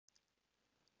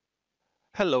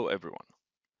Hello everyone,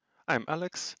 I'm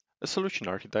Alex, a solution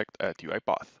architect at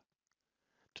UiPath.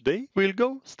 Today we'll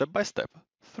go step by step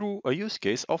through a use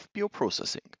case of PO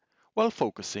processing while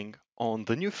focusing on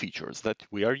the new features that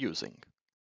we are using.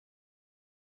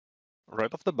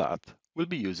 Right off the bat, we'll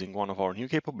be using one of our new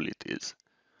capabilities,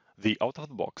 the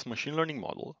out-of-the-box machine learning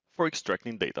model for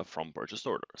extracting data from purchase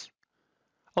orders.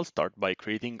 I'll start by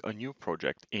creating a new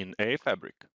project in AI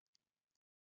Fabric.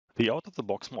 The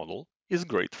out-of-the-box model is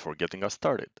great for getting us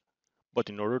started, but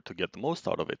in order to get the most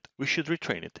out of it, we should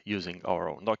retrain it using our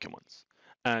own documents.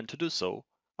 And to do so,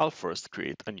 I'll first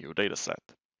create a new dataset.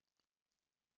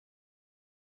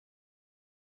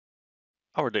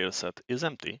 Our dataset is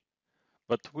empty,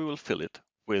 but we will fill it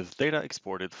with data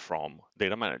exported from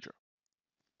Data Manager.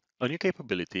 A new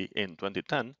capability in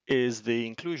 2010 is the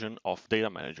inclusion of Data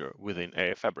Manager within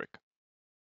AI Fabric.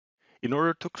 In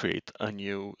order to create a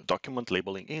new document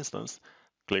labeling instance,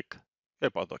 click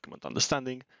UiPath Document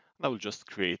Understanding, and I will just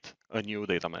create a new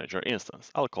Data Manager instance.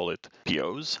 I'll call it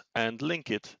POs and link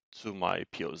it to my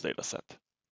POs dataset.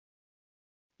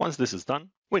 Once this is done,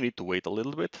 we need to wait a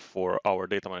little bit for our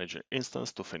Data Manager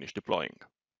instance to finish deploying.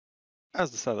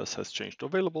 As the status has changed to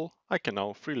available, I can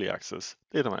now freely access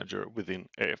Data Manager within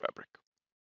AI Fabric.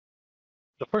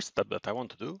 The first step that I want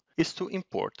to do is to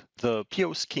import the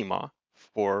PO schema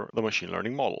for the machine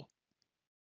learning model.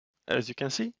 As you can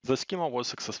see, the schema was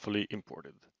successfully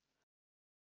imported.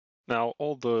 Now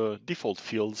all the default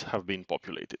fields have been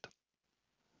populated.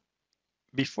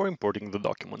 Before importing the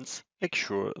documents, make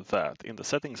sure that in the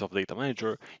settings of Data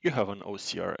Manager, you have an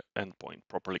OCR endpoint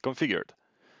properly configured.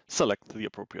 Select the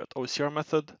appropriate OCR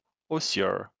method,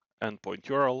 OCR endpoint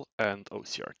URL, and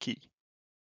OCR key.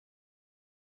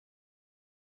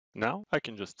 Now I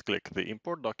can just click the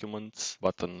Import Documents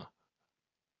button,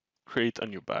 create a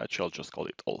new batch, I'll just call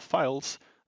it All Files,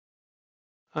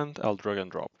 and I'll drag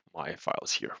and drop my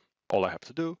files here. All I have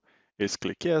to do is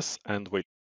click Yes and wait.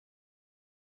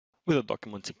 With the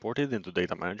documents imported into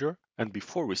Data Manager, and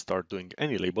before we start doing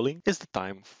any labeling, is the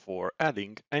time for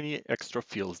adding any extra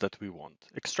fields that we want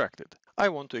extracted. I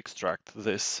want to extract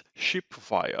this ship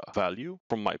via value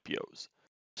from my POs.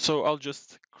 So I'll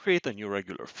just create a new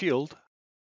regular field,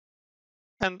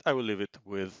 and I will leave it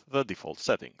with the default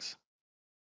settings.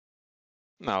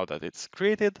 Now that it's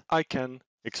created, I can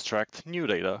extract new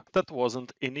data that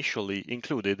wasn't initially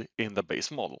included in the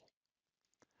base model.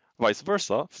 Vice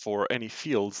versa, for any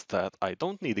fields that I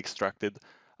don't need extracted,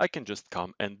 I can just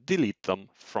come and delete them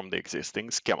from the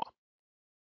existing schema.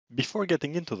 Before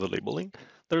getting into the labeling,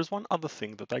 there's one other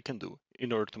thing that I can do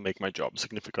in order to make my job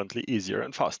significantly easier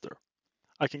and faster.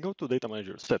 I can go to Data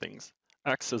Manager Settings,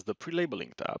 access the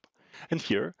Prelabeling tab, and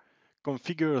here,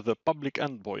 configure the public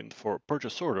endpoint for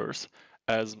purchase orders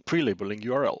as prelabeling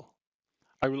URL.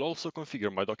 I will also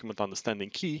configure my document understanding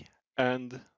key,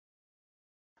 and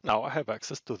now I have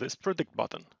access to this Predict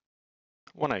button.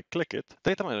 When I click it,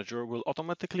 Data Manager will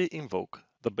automatically invoke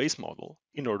the base model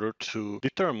in order to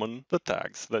determine the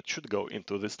tags that should go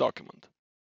into this document.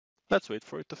 Let's wait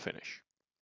for it to finish.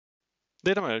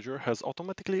 Data Manager has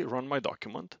automatically run my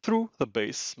document through the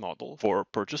base model for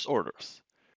purchase orders.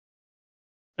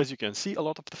 As you can see, a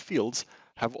lot of the fields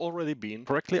have already been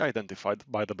correctly identified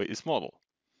by the base model.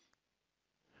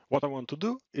 What I want to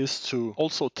do is to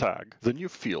also tag the new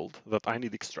field that I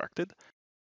need extracted,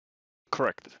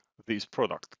 correct these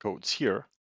product codes here,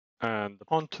 and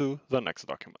onto the next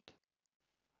document.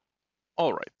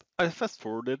 All right, I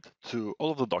fast-forwarded to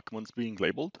all of the documents being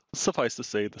labeled. Suffice to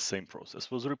say, the same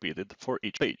process was repeated for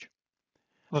each page.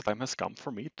 The time has come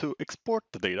for me to export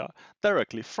the data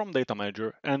directly from Data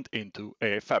Manager and into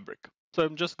AI Fabric. So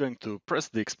I'm just going to press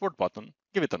the Export button,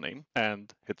 give it a name,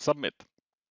 and hit Submit.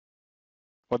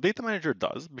 What Data Manager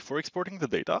does before exporting the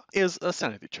data is a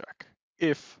sanity check.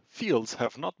 If fields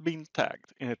have not been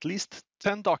tagged in at least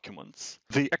 10 documents,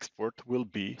 the export will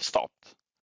be stopped.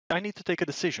 I need to take a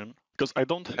decision because I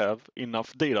don't have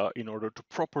enough data in order to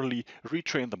properly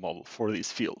retrain the model for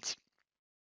these fields.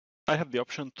 I have the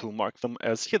option to mark them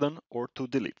as hidden or to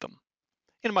delete them.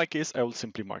 In my case, I will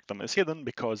simply mark them as hidden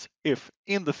because if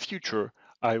in the future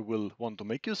I will want to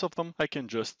make use of them, I can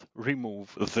just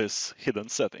remove this hidden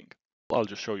setting. I'll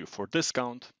just show you for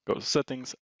discount, go to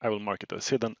settings, I will mark it as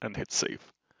hidden and hit save.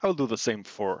 I'll do the same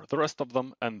for the rest of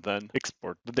them and then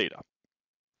export the data.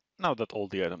 Now that all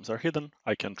the items are hidden,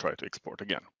 I can try to export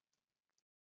again.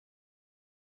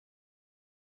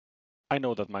 I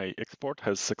know that my export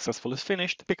has successfully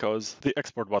finished because the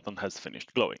export button has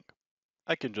finished glowing.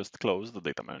 I can just close the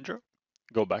Data Manager,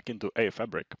 go back into AI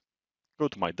Fabric, go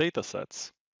to my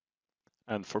datasets,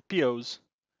 and for POs,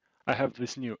 I have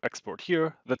this new export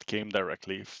here that came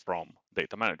directly from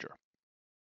Data Manager.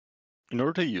 In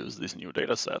order to use this new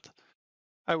dataset,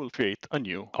 I will create a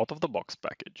new out-of-the-box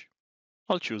package.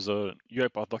 I'll choose a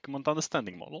UiPath document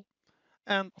understanding model,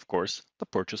 and of course, the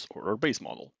purchase order base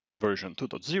model, version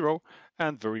 2.0,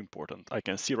 and very important, I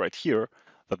can see right here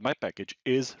that my package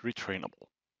is retrainable.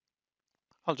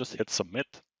 I'll just hit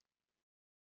submit,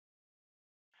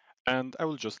 and I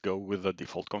will just go with the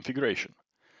default configuration.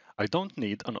 I don't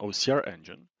need an OCR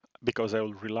engine because I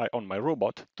will rely on my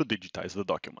robot to digitize the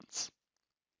documents.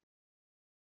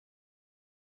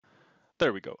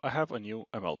 There we go. I have a new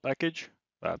ML package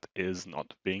that is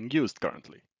not being used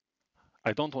currently.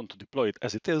 I don't want to deploy it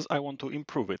as it is, I want to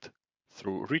improve it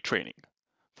through retraining.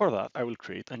 For that, I will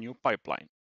create a new pipeline.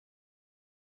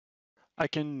 I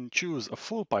can choose a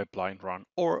full pipeline run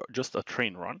or just a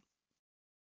train run.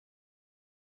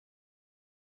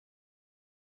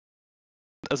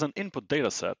 As an input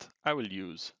dataset, I will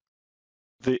use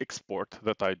the export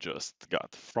that I just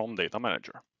got from Data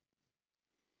Manager.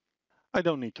 I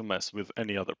don't need to mess with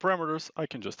any other parameters, I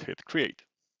can just hit create.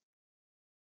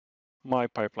 My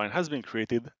pipeline has been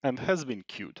created and has been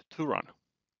queued to run.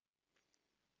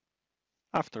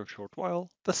 After a short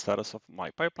while, the status of my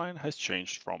pipeline has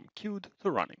changed from queued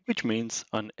to running, which means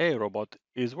an AI robot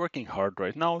is working hard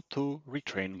right now to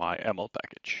retrain my ML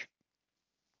package.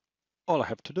 All I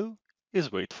have to do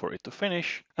is wait for it to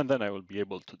finish, and then I will be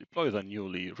able to deploy the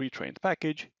newly retrained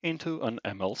package into an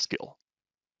ML skill.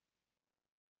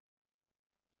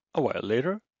 A while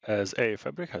later, as AI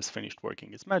Fabric has finished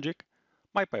working its magic,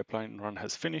 my pipeline run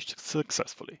has finished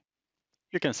successfully.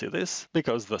 You can see this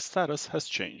because the status has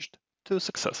changed to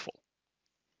successful.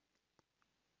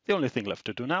 The only thing left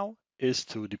to do now is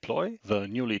to deploy the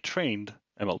newly trained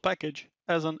ML package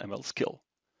as an ML skill.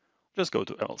 Just go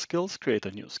to ML skills, create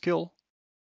a new skill.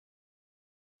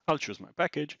 I'll choose my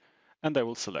package, and I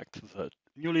will select the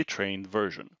newly trained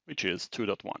version, which is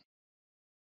 2.1.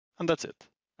 And that's it.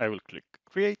 I will click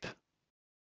create,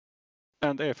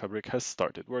 and AI Fabric has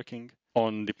started working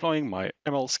on deploying my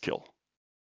ML skill.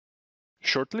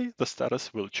 Shortly, the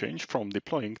status will change from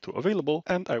deploying to available,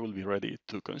 and I will be ready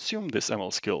to consume this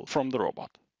ML skill from the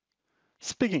robot.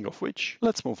 Speaking of which,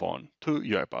 let's move on to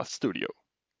UiPath Studio.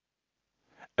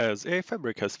 As AI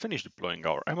Fabric has finished deploying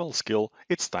our ML skill,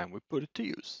 it's time we put it to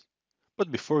use.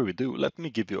 But before we do, let me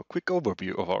give you a quick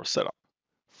overview of our setup.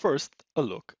 First, a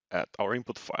look at our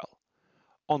input file.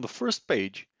 On the first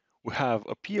page, we have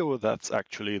a PO that's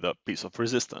actually the piece of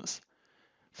resistance.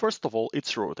 First of all,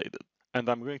 it's rotated, and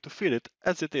I'm going to feed it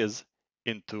as it is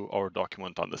into our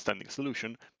document understanding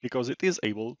solution because it is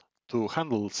able to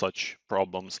handle such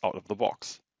problems out of the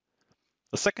box.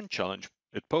 The second challenge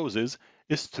it poses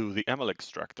is to the ML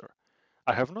extractor.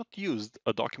 I have not used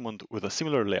a document with a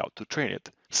similar layout to train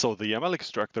it, so the ML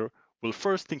extractor will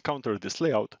first encounter this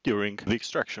layout during the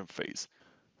extraction phase.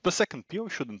 The second PO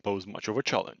shouldn't pose much of a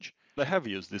challenge. I have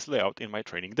used this layout in my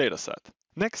training dataset.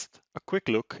 Next, a quick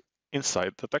look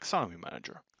inside the taxonomy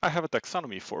manager. I have a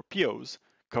taxonomy for POs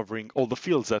covering all the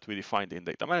fields that we defined in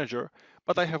Data Manager,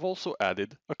 but I have also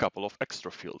added a couple of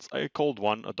extra fields. I called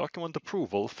one a document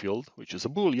approval field, which is a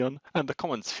Boolean, and a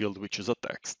comments field, which is a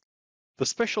text. The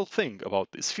special thing about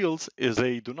these fields is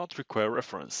they do not require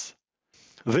reference.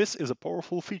 This is a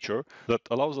powerful feature that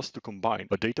allows us to combine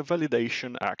a data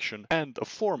validation action and a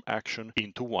form action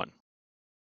into one.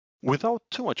 Without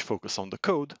too much focus on the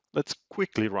code, let's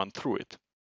quickly run through it.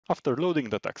 After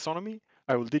loading the taxonomy,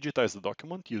 I will digitize the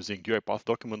document using UiPath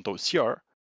Document OCR.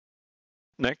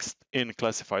 Next, in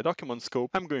Classify Document Scope,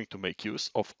 I'm going to make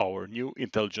use of our new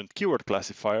intelligent keyword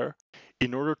classifier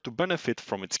in order to benefit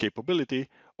from its capability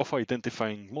of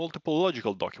identifying multiple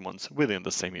logical documents within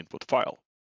the same input file.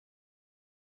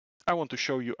 I want to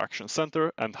show you Action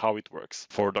Center and how it works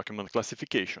for document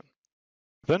classification.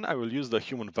 Then I will use the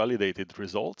human validated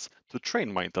results to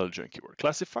train my intelligent keyword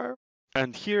classifier,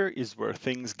 and here is where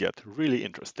things get really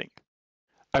interesting.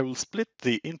 I will split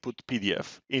the input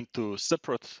PDF into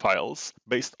separate files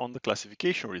based on the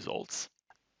classification results.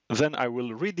 Then I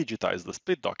will redigitize the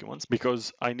split documents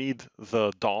because I need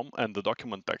the DOM and the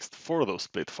document text for those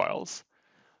split files.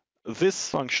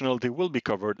 This functionality will be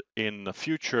covered in a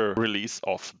future release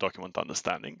of document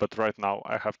understanding, but right now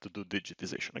I have to do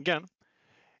digitization again.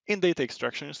 In data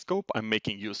extraction scope, I'm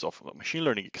making use of a machine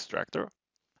learning extractor,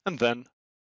 and then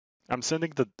I'm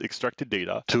sending the extracted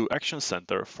data to Action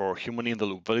Center for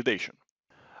human-in-the-loop validation.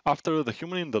 After the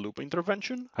human-in-the-loop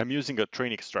intervention, I'm using a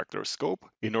train extractor scope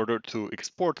in order to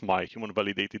export my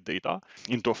human-validated data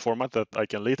into a format that I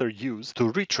can later use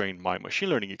to retrain my machine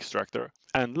learning extractor.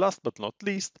 And last but not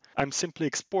least, I'm simply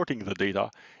exporting the data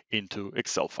into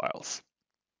Excel files.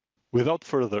 Without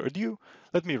further ado,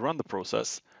 let me run the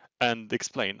process and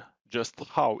explain just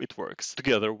how it works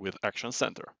together with Action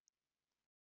Center.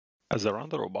 As I run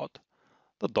the robot,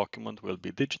 the document will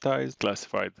be digitized,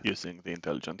 classified using the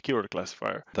intelligent keyword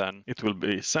classifier. Then it will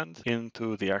be sent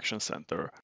into the Action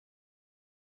Center.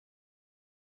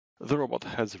 The robot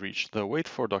has reached the wait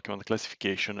for document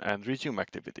classification and resume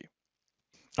activity.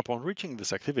 Upon reaching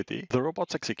this activity, the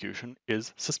robot's execution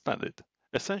is suspended.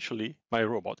 Essentially, my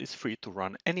robot is free to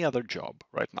run any other job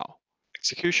right now.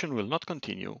 Execution will not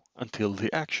continue until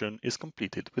the action is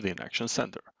completed within Action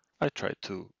Center. I tried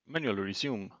to manually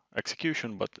resume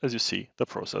execution, but as you see, the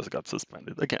process got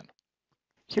suspended again.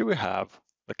 Here we have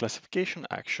the classification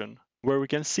action where we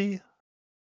can see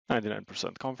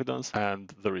 99% confidence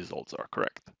and the results are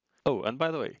correct. Oh, and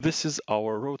by the way, this is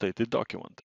our rotated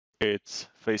document. It's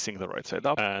facing the right side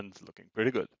up and looking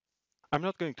pretty good. I'm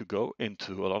not going to go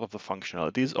into a lot of the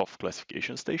functionalities of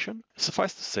Classification Station.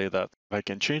 Suffice to say that I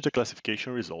can change the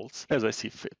classification results as I see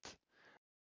fit.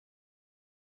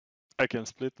 I can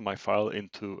split my file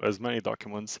into as many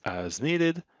documents as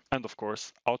needed, and of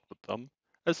course, output them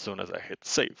as soon as I hit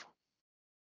save.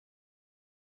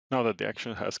 Now that the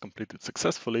action has completed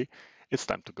successfully, it's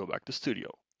time to go back to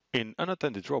Studio. In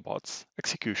unattended robots,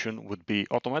 execution would be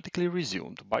automatically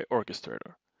resumed by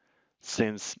Orchestrator.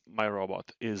 Since my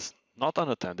robot is not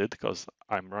unattended because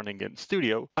I'm running in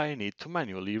Studio, I need to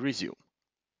manually resume.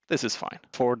 This is fine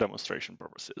for demonstration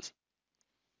purposes.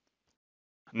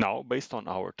 Now, based on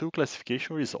our two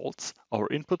classification results, our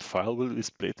input file will be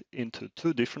split into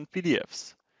two different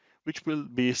PDFs, which will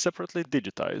be separately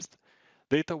digitized.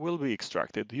 Data will be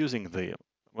extracted using the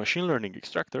machine learning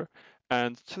extractor,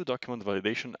 and two document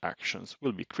validation actions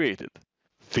will be created.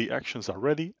 The actions are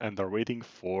ready and are waiting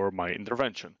for my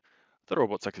intervention. The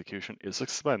robot's execution is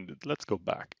suspended. Let's go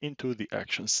back into the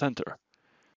Action Center.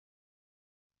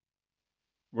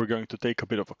 We're going to take a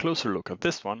bit of a closer look at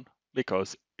this one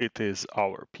because it is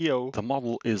our PO the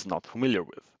model is not familiar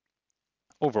with.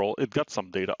 Overall, it got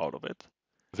some data out of it.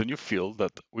 The new field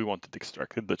that we wanted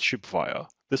extracted, that ship via,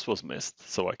 this was missed,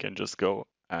 so I can just go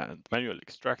and manually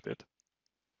extract it.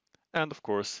 And of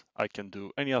course, I can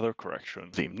do any other correction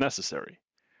deemed necessary.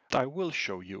 I will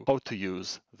show you how to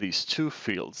use these two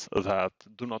fields that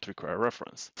do not require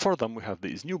reference. For them, we have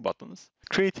these new buttons.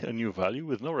 Create a new value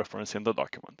with no reference in the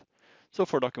document. So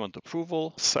for document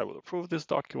approval, I will approve this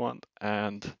document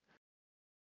and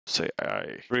say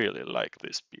I really like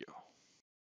this PO.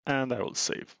 And I will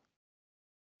save.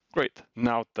 Great.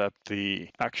 Now that the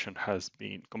action has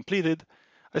been completed,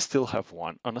 I still have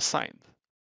one unassigned.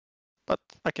 But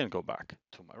I can go back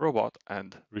to my robot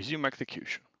and resume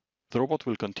execution. The robot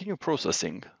will continue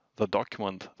processing the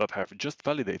document that I have just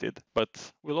validated, but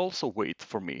will also wait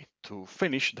for me to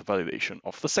finish the validation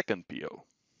of the second PO.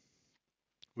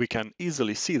 We can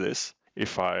easily see this.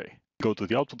 If I go to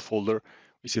the output folder,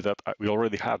 we see that we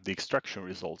already have the extraction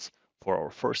results for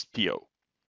our first PO.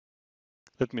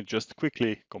 Let me just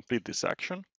quickly complete this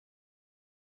action.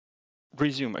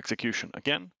 Resume execution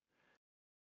again,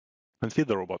 and see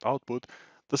the robot output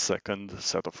the second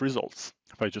set of results.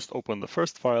 If I just open the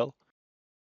first file,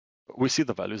 we see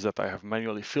the values that I have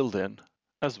manually filled in,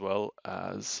 as well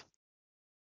as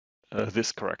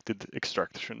this corrected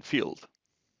extraction field.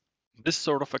 This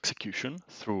sort of execution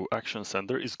through Action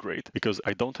Center is great because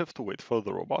I don't have to wait for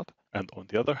the robot, and on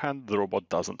the other hand, the robot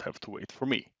doesn't have to wait for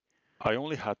me. I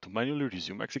only had to manually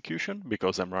resume execution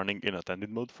because I'm running in attended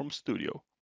mode from Studio.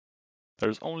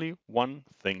 There's only one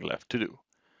thing left to do.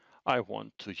 I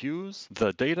want to use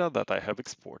the data that I have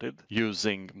exported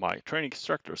using my train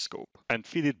extractor scope and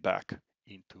feed it back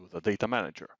into the data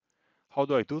manager. How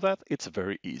do I do that? It's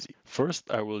very easy. First,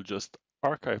 I will just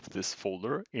archive this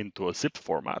folder into a zip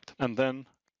format, and then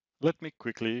let me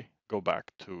quickly go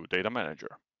back to data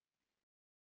manager.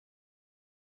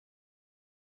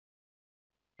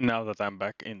 Now that I'm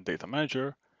back in data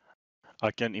manager,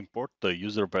 I can import the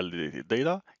user validated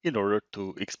data in order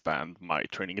to expand my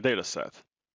training dataset.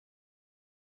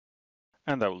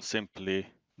 And I will simply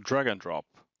drag and drop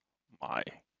my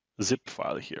zip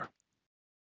file here.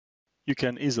 You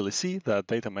can easily see that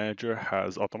Data Manager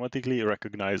has automatically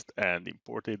recognized and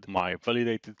imported my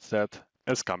validated set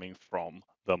as coming from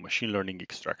the Machine Learning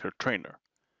Extractor trainer.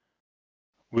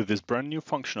 With this brand new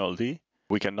functionality,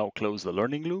 we can now close the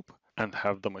learning loop and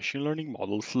have the machine learning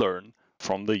models learn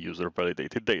from the user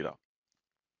validated data.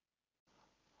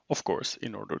 Of course,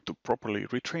 in order to properly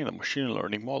retrain a machine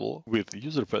learning model with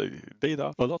user validated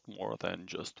data, a lot more than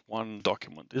just one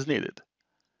document is needed.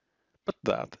 But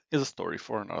that is a story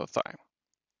for another time.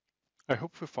 I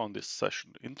hope you found this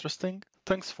session interesting.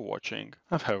 Thanks for watching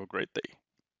and have a great day.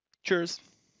 Cheers!